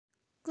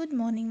Good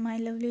morning, my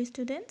lovely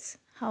students.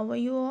 How are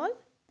you all?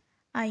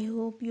 I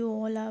hope you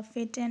all are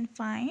fit and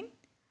fine.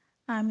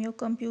 I'm your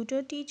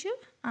computer teacher.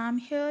 I'm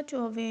here to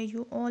aware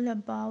you all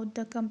about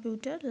the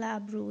computer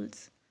lab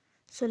rules.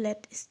 So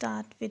let's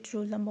start with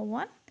rule number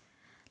 1.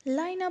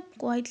 Line up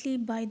quietly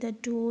by the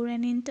door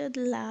and enter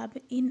the lab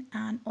in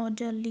an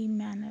orderly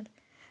manner.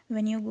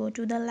 When you go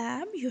to the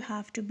lab, you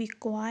have to be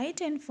quiet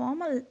and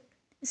form a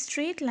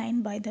straight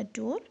line by the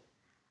door,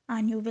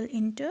 and you will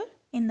enter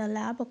in the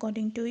lab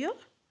according to your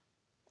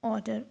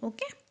order.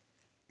 Okay.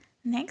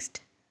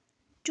 Next,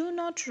 do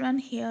not run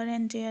here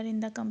and there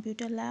in the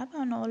computer lab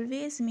and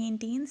always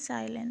maintain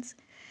silence.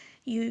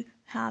 You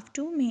have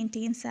to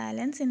maintain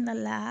silence in the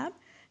lab.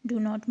 Do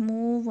not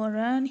move or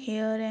run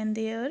here and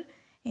there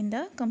in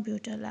the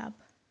computer lab.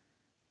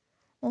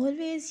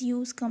 Always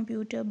use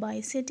computer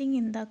by sitting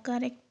in the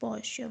correct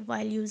posture.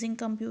 While using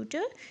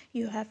computer,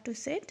 you have to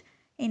sit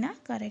in a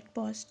correct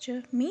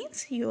posture.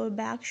 Means your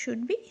back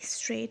should be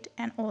straight,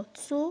 and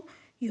also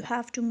you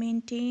have to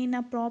maintain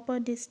a proper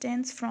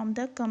distance from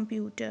the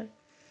computer.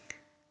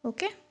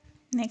 Okay,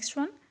 next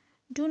one.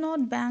 Do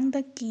not bang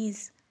the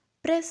keys.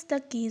 Press the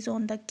keys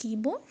on the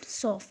keyboard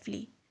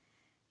softly.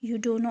 You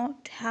do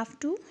not have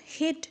to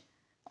hit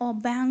or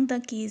bang the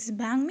keys.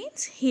 Bang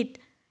means hit.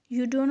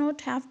 You do not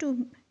have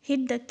to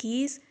hit the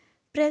keys.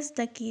 Press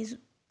the keys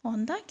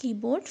on the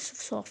keyboard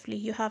softly.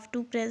 You have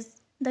to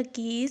press the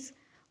keys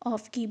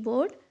of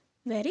keyboard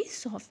very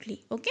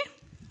softly. Okay,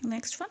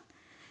 next one.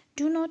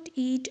 Do not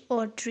eat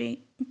or drink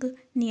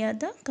near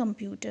the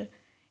computer.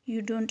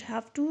 You don't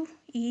have to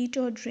eat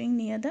or drink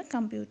near the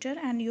computer,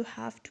 and you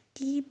have to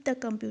keep the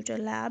computer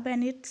lab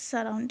and its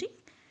surrounding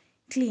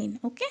clean.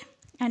 Okay,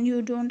 and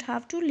you don't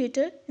have to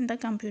litter in the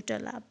computer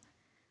lab.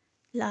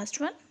 Last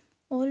one,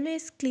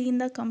 always clean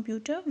the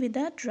computer with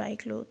the dry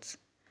clothes.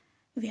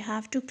 We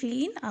have to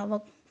clean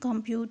our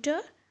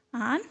computer,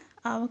 and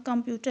our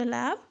computer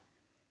lab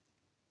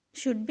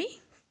should be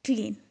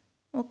clean.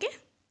 Okay,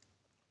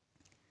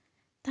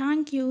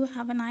 thank you.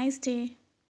 Have a nice day.